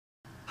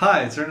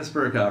Hi, it's Ernest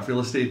Berghof, real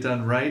estate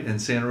done right in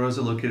Santa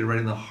Rosa, located right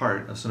in the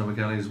heart of Sonoma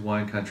County's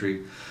wine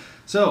country.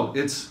 So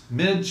it's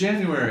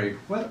mid-January.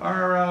 What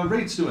are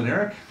rates doing,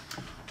 Eric?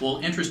 Well,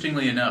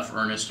 interestingly enough,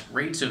 Ernest,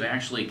 rates have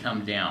actually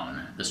come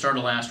down. The start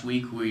of last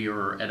week, we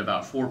were at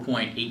about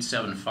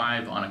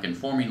 4.875 on a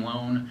conforming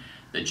loan.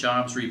 The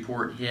jobs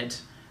report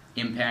hit,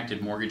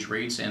 impacted mortgage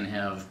rates, and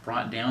have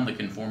brought down the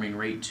conforming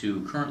rate to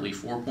currently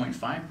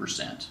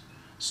 4.5%.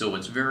 So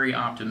it's very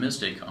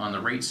optimistic on the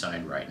rate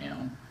side right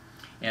now.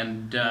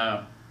 And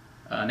now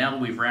that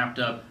we've wrapped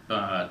up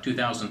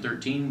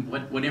 2013,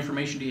 what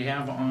information do you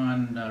have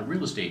on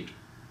real estate?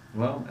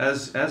 Well,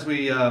 as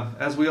we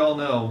all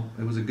know,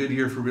 it was a good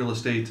year for real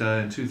estate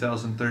in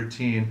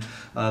 2013.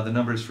 The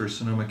numbers for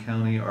Sonoma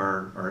County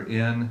are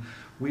in.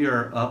 We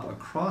are up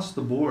across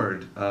the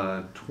board.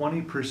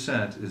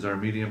 20% is our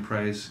median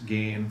price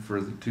gain for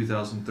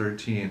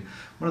 2013.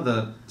 One of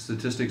the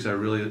statistics I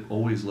really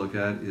always look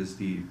at is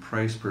the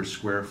price per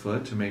square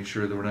foot to make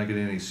sure that we're not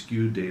getting any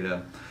skewed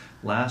data.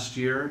 Last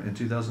year, in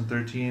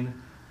 2013,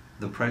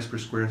 the price per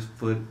square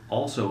foot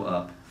also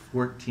up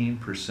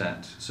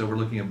 14%. So we're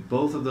looking at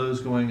both of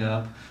those going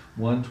up.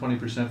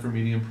 20% for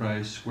median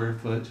price, square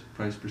foot,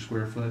 price per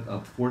square foot,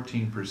 up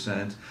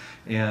 14%.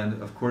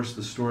 And of course,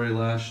 the story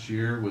last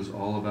year was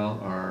all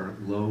about our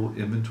low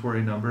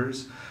inventory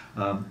numbers.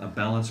 A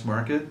balanced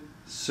market,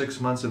 6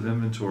 months of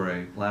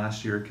inventory.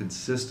 Last year,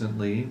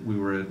 consistently, we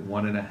were at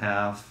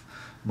 1.5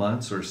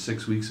 months or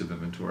 6 weeks of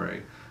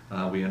inventory.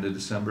 We ended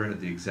December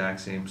at the exact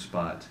same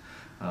spot.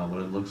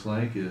 What it looks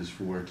like is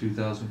for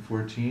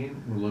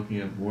 2014, we're looking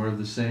at more of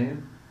the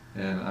same,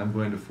 and I'm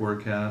going to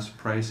forecast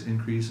price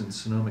increase in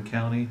Sonoma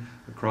County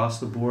across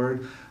the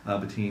board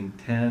between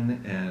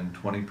 10 and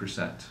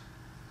 20%.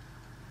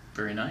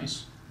 Very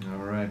nice. All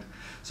right.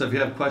 So if you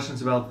have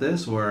questions about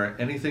this or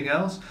anything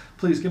else,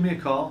 please give me a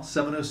call,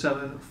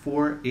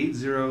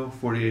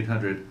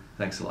 707-480-4800.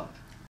 Thanks a lot.